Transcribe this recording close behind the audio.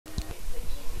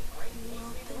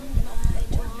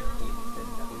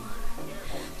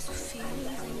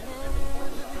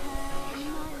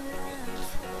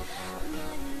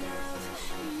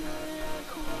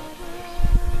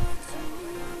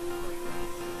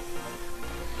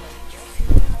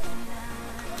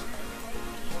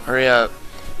Hurry up.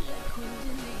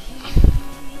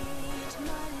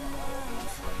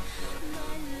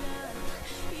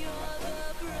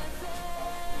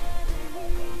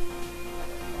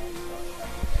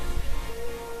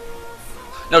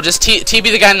 No, just TB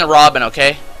the guy in the Robin,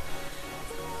 okay?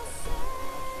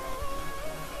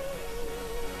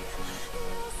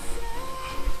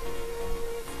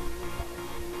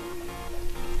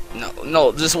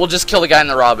 No, we'll just kill the guy in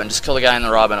the Robin. Just kill the guy in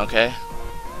the Robin, okay?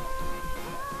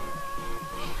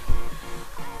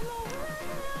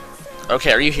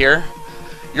 Okay, are you here?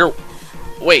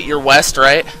 Wait, you're west,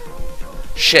 right?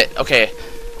 Shit, okay.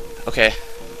 Okay.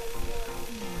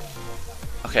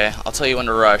 Okay, I'll tell you when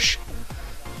to rush.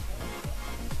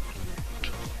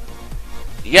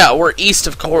 Yeah, we're east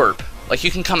of Corp. Like,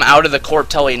 you can come out of the Corp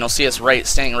telly and you'll see us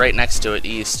standing right next to it,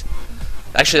 east.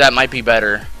 Actually, that might be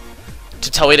better. To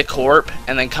telly to Corp,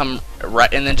 and then come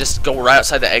right, and then just go right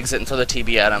outside the exit and throw the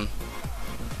TB at him.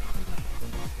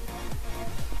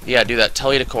 Yeah, do that.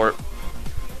 Telly to Corp.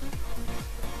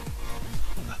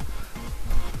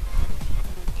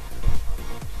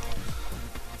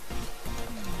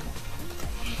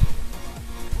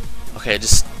 Okay,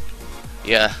 just...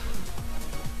 Yeah.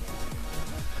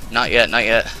 Not yet, not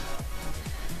yet.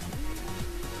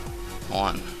 Hold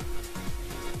on.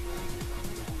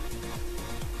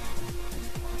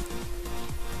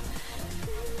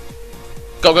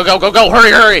 Go, go, go, go, go!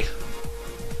 Hurry, hurry!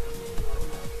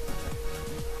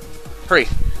 Hurry.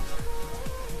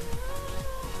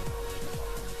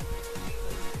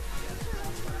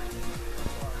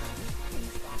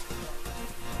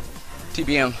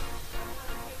 TBM.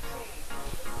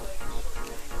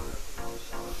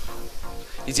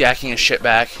 He's yakking his shit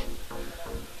back.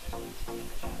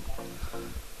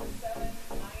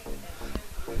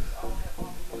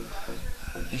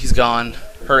 He's gone.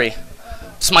 Hurry.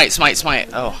 Smite, smite, smite.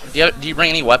 Oh, do you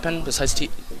bring any weapon besides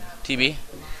TB?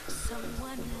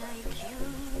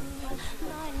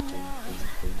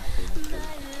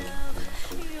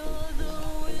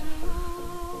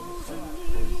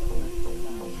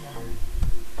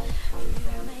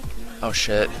 Oh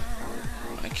shit.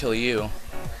 I'm gonna kill you.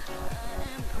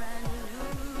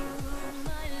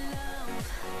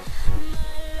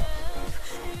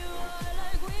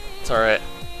 It's alright.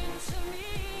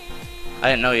 I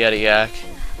didn't know you had a yak.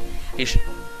 He should.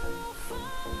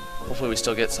 Hopefully we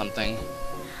still get something.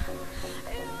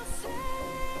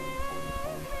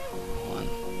 Hold on.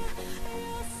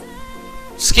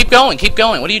 Just keep going, keep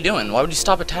going. What are you doing? Why would you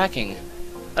stop attacking?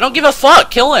 I don't give a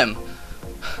fuck. Kill him.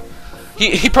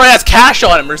 He probably has cash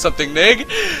on him or something, Nig.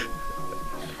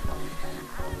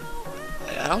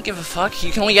 I don't give a fuck.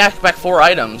 You can only yak back 4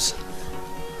 items.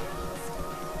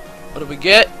 What did we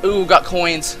get? Ooh, got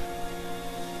coins.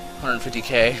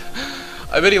 150k.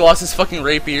 I bet he lost his fucking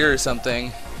rapier or something.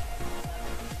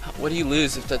 What do you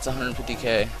lose if that's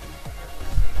 150k?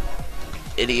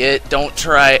 Idiot, don't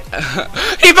try.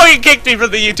 He fucking kicked me from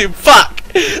the YouTube. Fuck!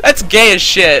 That's gay as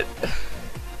shit.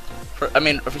 I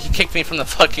mean, he kicked me from the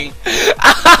fucking...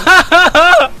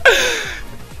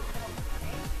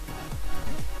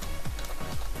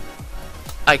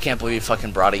 I can't believe he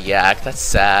fucking brought a yak. That's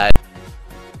sad.